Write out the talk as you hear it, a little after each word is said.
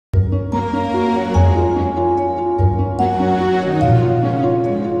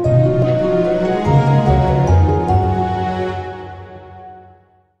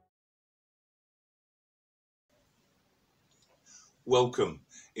welcome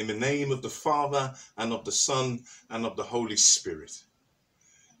in the name of the Father and of the Son and of the Holy Spirit.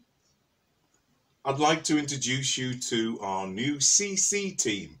 I'd like to introduce you to our new CC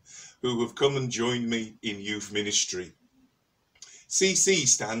team who have come and joined me in youth ministry. CC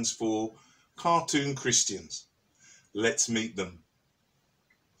stands for Cartoon Christians. Let's meet them.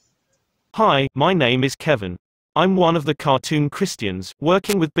 Hi, my name is Kevin. I'm one of the Cartoon Christians,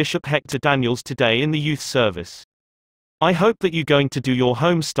 working with Bishop Hector Daniels today in the youth service. I hope that you're going to do your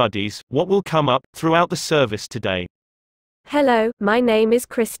home studies, what will come up throughout the service today. Hello, my name is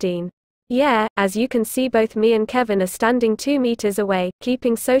Christine. Yeah, as you can see, both me and Kevin are standing 2 meters away,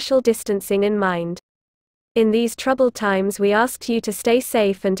 keeping social distancing in mind. In these troubled times, we asked you to stay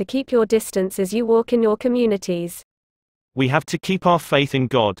safe and to keep your distance as you walk in your communities. We have to keep our faith in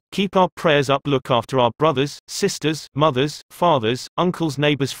God, keep our prayers up, look after our brothers, sisters, mothers, fathers, uncles,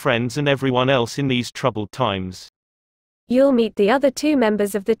 neighbors, friends, and everyone else in these troubled times. You'll meet the other 2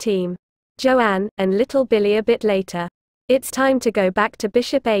 members of the team, Joanne and little Billy, a bit later. It's time to go back to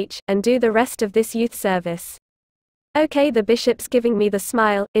Bishop H and do the rest of this youth service. Okay, the bishop's giving me the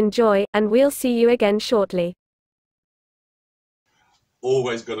smile, enjoy, and we'll see you again shortly.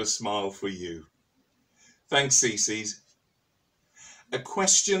 Always got a smile for you. Thanks, CCs. A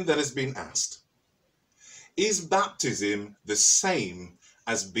question that has been asked. Is baptism the same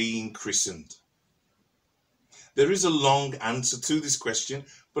as being christened? There is a long answer to this question,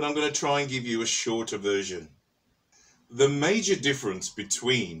 but I'm going to try and give you a shorter version. The major difference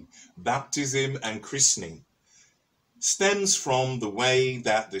between baptism and christening stems from the way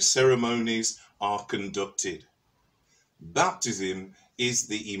that the ceremonies are conducted. Baptism is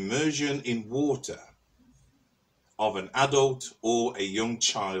the immersion in water of an adult or a young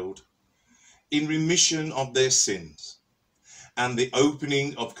child in remission of their sins and the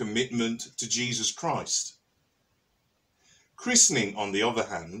opening of commitment to Jesus Christ. Christening, on the other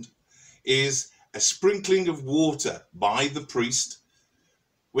hand, is a sprinkling of water by the priest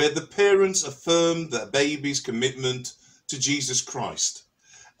where the parents affirm their baby's commitment to Jesus Christ,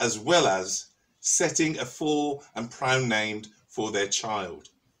 as well as setting a full and proud name for their child.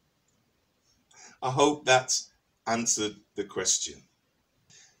 I hope that's answered the question.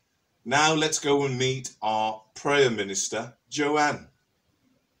 Now let's go and meet our prayer minister, Joanne.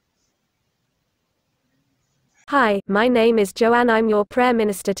 Hi, my name is Joanne. I'm your prayer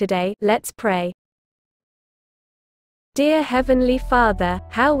minister today. Let's pray. Dear Heavenly Father,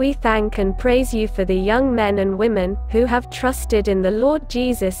 how we thank and praise you for the young men and women who have trusted in the Lord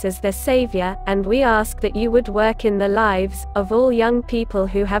Jesus as their Savior, and we ask that you would work in the lives of all young people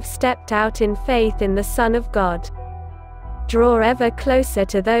who have stepped out in faith in the Son of God. Draw ever closer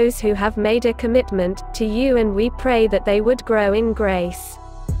to those who have made a commitment to you, and we pray that they would grow in grace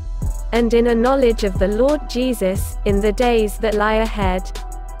and in a knowledge of the Lord Jesus in the days that lie ahead.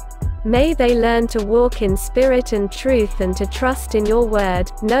 May they learn to walk in spirit and truth and to trust in your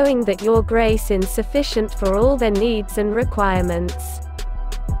word, knowing that your grace is sufficient for all their needs and requirements.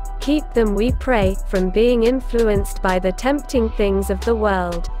 Keep them, we pray, from being influenced by the tempting things of the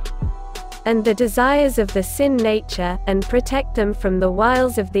world and the desires of the sin nature, and protect them from the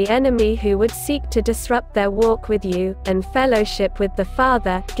wiles of the enemy who would seek to disrupt their walk with you and fellowship with the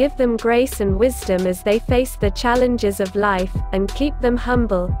Father. Give them grace and wisdom as they face the challenges of life, and keep them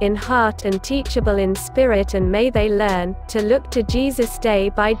humble in heart and teachable in spirit, and may they learn to look to Jesus day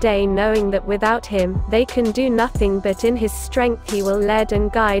by day, knowing that without him they can do nothing, but in his strength he will lead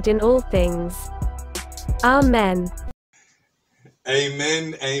and guide in all things. Amen.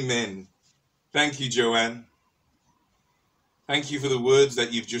 Amen, amen. Thank you, Joanne. Thank you for the words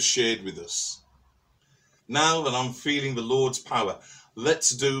that you've just shared with us. Now that I'm feeling the Lord's power,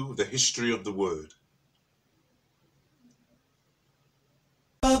 let's do the history of the word.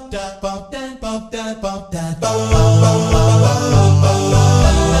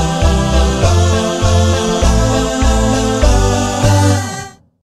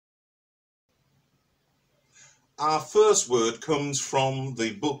 Our first word comes from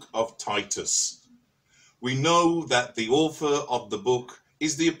the book of Titus. We know that the author of the book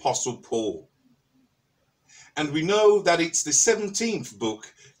is the Apostle Paul. And we know that it's the 17th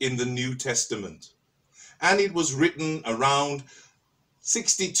book in the New Testament. And it was written around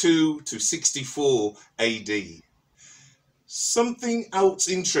 62 to 64 AD. Something else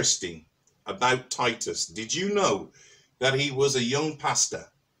interesting about Titus. Did you know that he was a young pastor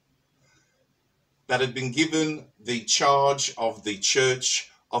that had been given the charge of the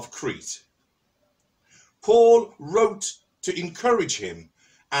church of Crete? Paul wrote to encourage him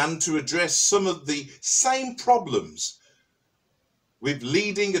and to address some of the same problems with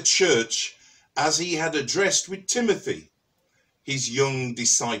leading a church as he had addressed with Timothy his young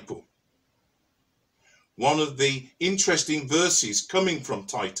disciple. One of the interesting verses coming from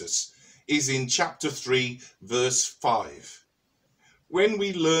Titus is in chapter 3, verse 5. When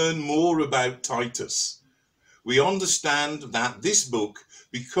we learn more about Titus, we understand that this book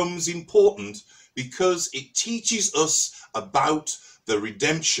becomes important because it teaches us about the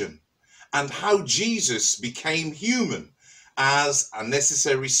redemption and how Jesus became human as a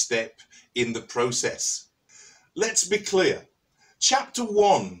necessary step in the process. Let's be clear. Chapter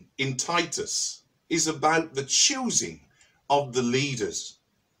 1 in Titus is about the choosing of the leaders,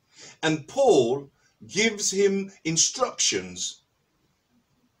 and Paul gives him instructions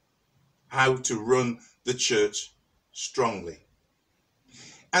how to run the church strongly.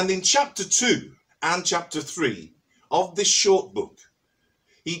 And in chapter 2 and chapter 3 of this short book,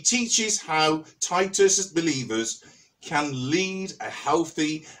 he teaches how Titus' believers can lead a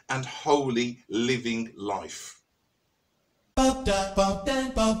healthy and holy living life.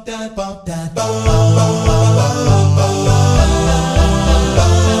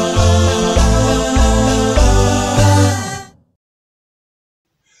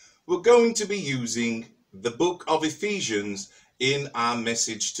 We're going to be using the book of Ephesians in our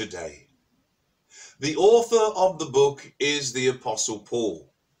message today. The author of the book is the Apostle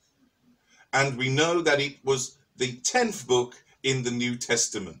Paul, and we know that it was the 10th book in the New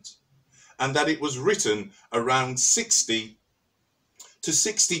Testament, and that it was written around 60 to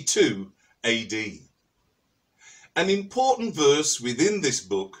 62 AD. An important verse within this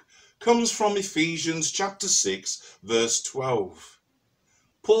book comes from Ephesians chapter 6, verse 12.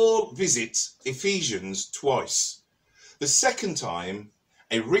 Paul visits Ephesians twice. The second time,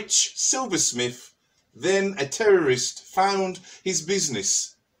 a rich silversmith, then a terrorist, found his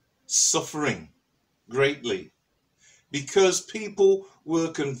business suffering greatly because people were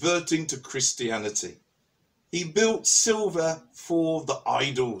converting to Christianity. He built silver for the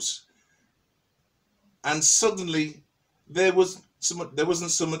idols, and suddenly there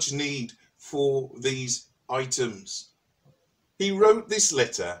wasn't so much need for these items. He wrote this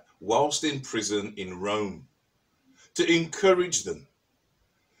letter whilst in prison in Rome to encourage them.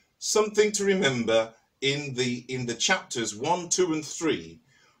 Something to remember in the chapters 1, 2 and 3,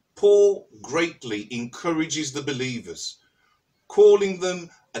 Paul greatly encourages the believers, calling them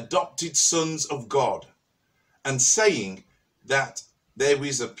adopted sons of God and saying that there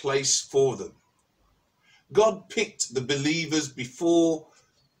is a place for them. God picked the believers before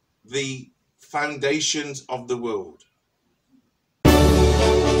the foundations of the world.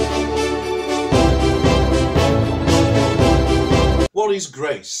 What is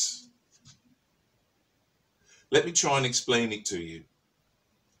grace? Let me try and explain it to you.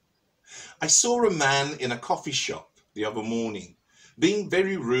 I saw a man in a coffee shop the other morning being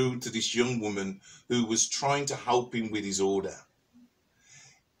very rude to this young woman who was trying to help him with his order.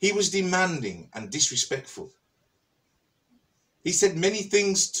 He was demanding and disrespectful. He said many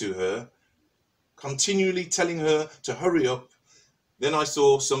things to her, continually telling her to hurry up. Then I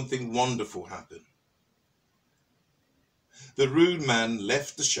saw something wonderful happen. The rude man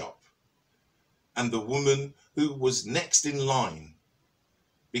left the shop, and the woman who was next in line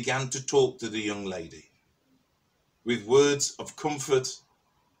began to talk to the young lady with words of comfort.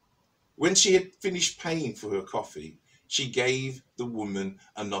 When she had finished paying for her coffee, she gave the woman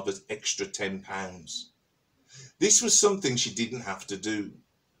another extra £10. This was something she didn't have to do,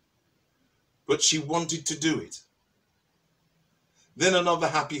 but she wanted to do it. Then another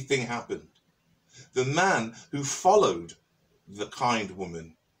happy thing happened. The man who followed the kind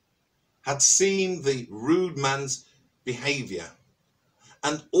woman had seen the rude man's behavior,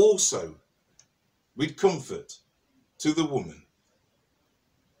 and also with comfort to the woman,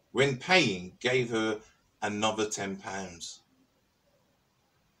 when paying, gave her another £10.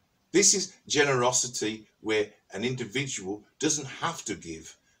 This is generosity, where an individual doesn't have to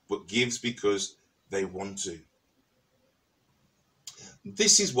give, but gives because they want to.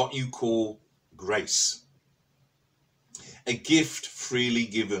 This is what you call grace. A gift freely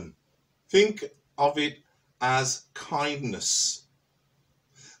given. Think of it as kindness.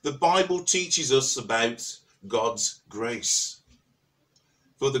 The Bible teaches us about God's grace.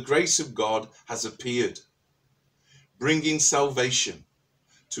 For the grace of God has appeared, bringing salvation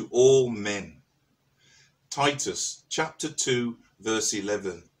to all men. Titus chapter 2 verse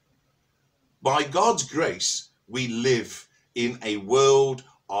 11. By God's grace we live in a world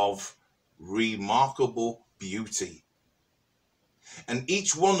of remarkable beauty, and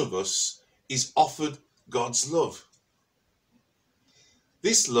each one of us is offered God's love.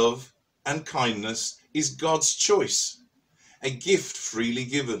 This love and kindness is God's choice, a gift freely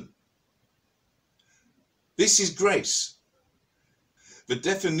given. This is grace. The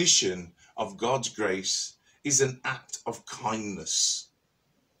definition of God's grace is an act of kindness.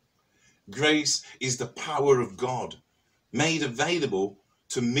 Grace is the power of God made available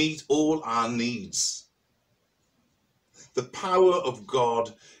to meet all our needs. The power of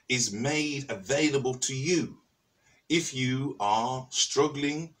God is made available to you if you are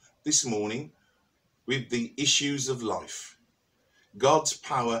struggling this morning with the issues of life. God's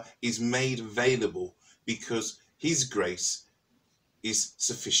power is made available because his grace is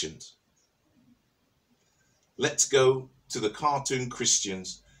sufficient. Let's go to the Cartoon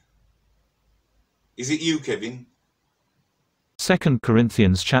Christians. Is it you, Kevin? 2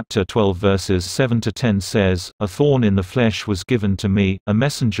 Corinthians chapter 12 verses 7 to 10 says, "A thorn in the flesh was given to me, a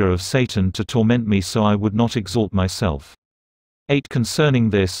messenger of Satan to torment me so I would not exalt myself. 8 Concerning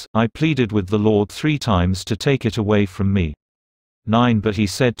this, I pleaded with the Lord 3 times to take it away from me. 9 But he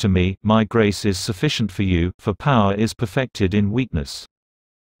said to me, My grace is sufficient for you, for power is perfected in weakness.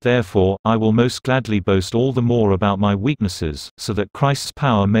 Therefore, I will most gladly boast all the more about my weaknesses, so that Christ's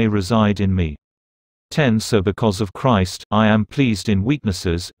power may reside in me. 10 So because of Christ, I am pleased in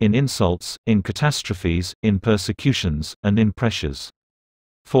weaknesses, in insults, in catastrophes, in persecutions, and in pressures.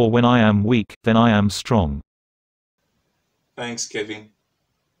 For when I am weak, then I am strong." Thanks, Kevin.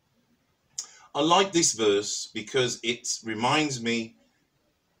 I like this verse because it reminds me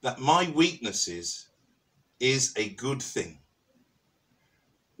that my weaknesses is a good thing.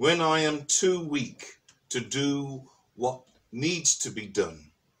 When I am too weak to do what needs to be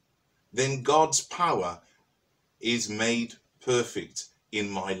done, then God's power is made perfect in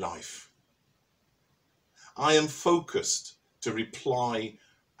my life. I am focused to reply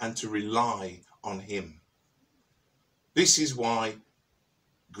and to rely on him. This is why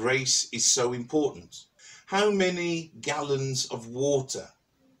grace is so important. How many gallons of water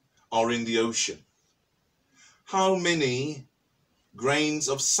are in the ocean? How many grains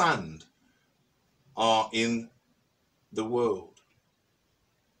of sand are in the world?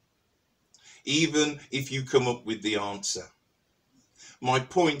 Even if you come up with the answer. My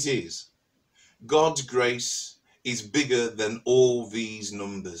point is, God's grace is bigger than all these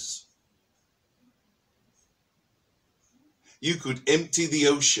numbers. You could empty the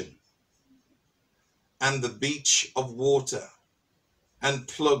ocean and the beach of water and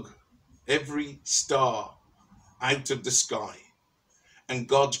plug every star out of the sky, and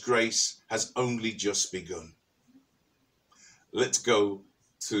God's grace has only just begun. Let's go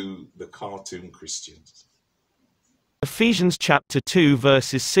to the Cartoon Christians. Ephesians chapter 2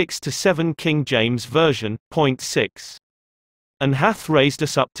 verses 6 to 7 King James Version, point 6. And hath raised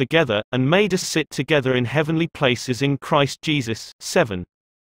us up together, and made us sit together in heavenly places in Christ Jesus. 7.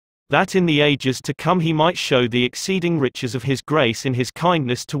 That in the ages to come he might show the exceeding riches of his grace in his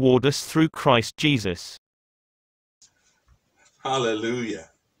kindness toward us through Christ Jesus. Hallelujah.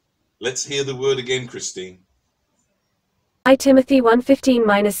 Let's hear the word again, Christine. I Timothy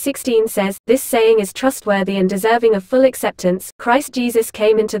 1:15-16 says, "This saying is trustworthy and deserving of full acceptance. Christ Jesus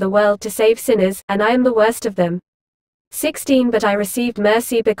came into the world to save sinners, and I am the worst of them. 16 But I received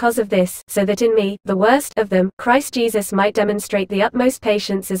mercy because of this, so that in me, the worst of them, Christ Jesus might demonstrate the utmost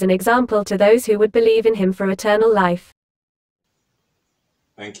patience as an example to those who would believe in him for eternal life."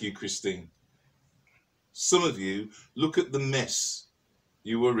 Thank you, Christine. Some of you look at the mess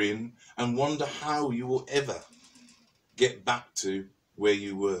you were in and wonder how you will ever get back to where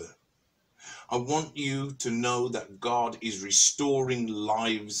you were. I want you to know that God is restoring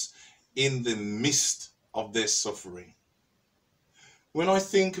lives in the midst of their suffering. When I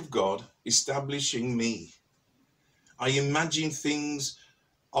think of God establishing me, I imagine things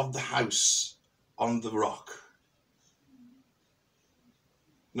of the house on the rock.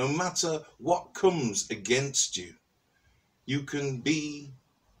 No matter what comes against you, you can be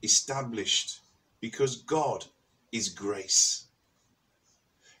established because God is grace.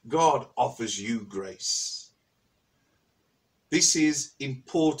 God offers you grace. This is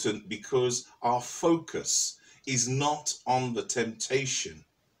important because our focus is not on the temptation,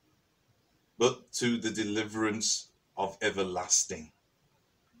 but to the deliverance of everlasting.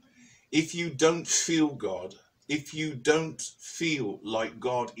 If you don't feel God, if you don't feel like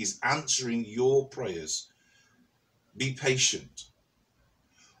God is answering your prayers, be patient.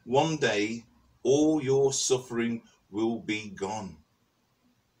 One day, all your suffering will be gone.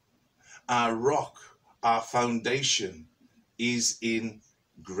 Our rock, our foundation is in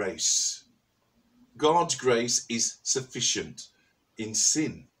grace. God's grace is sufficient in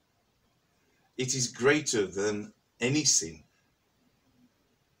sin. It is greater than any sin.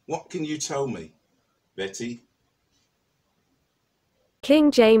 What can you tell me, Betty?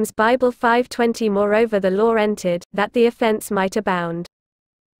 King James Bible 5:20. Moreover the law entered, that the offense might abound.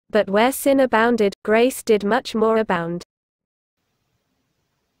 But where sin abounded, grace did much more abound.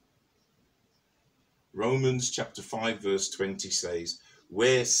 Romans chapter 5 verse 20 says,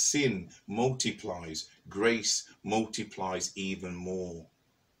 where sin multiplies, grace multiplies even more.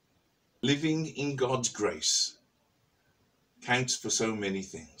 Living in God's grace counts for so many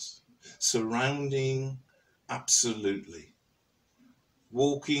things. Surrounding absolutely.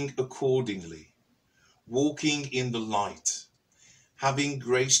 Walking accordingly. Walking in the light. Having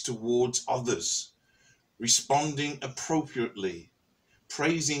grace towards others. Responding appropriately.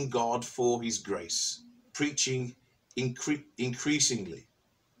 Praising God for his grace. Preaching increasingly.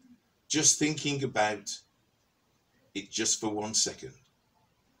 Just thinking about it just for 1 second.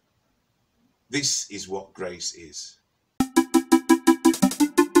 This is what grace is.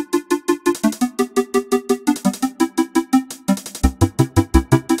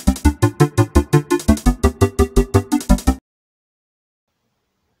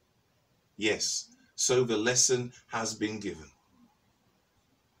 Yes, so the lesson has been given.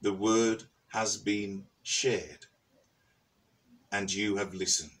 The word has been shared. And you have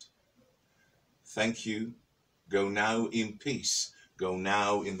listened. Thank you. Go now in peace. Go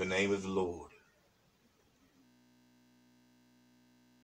now in the name of the Lord.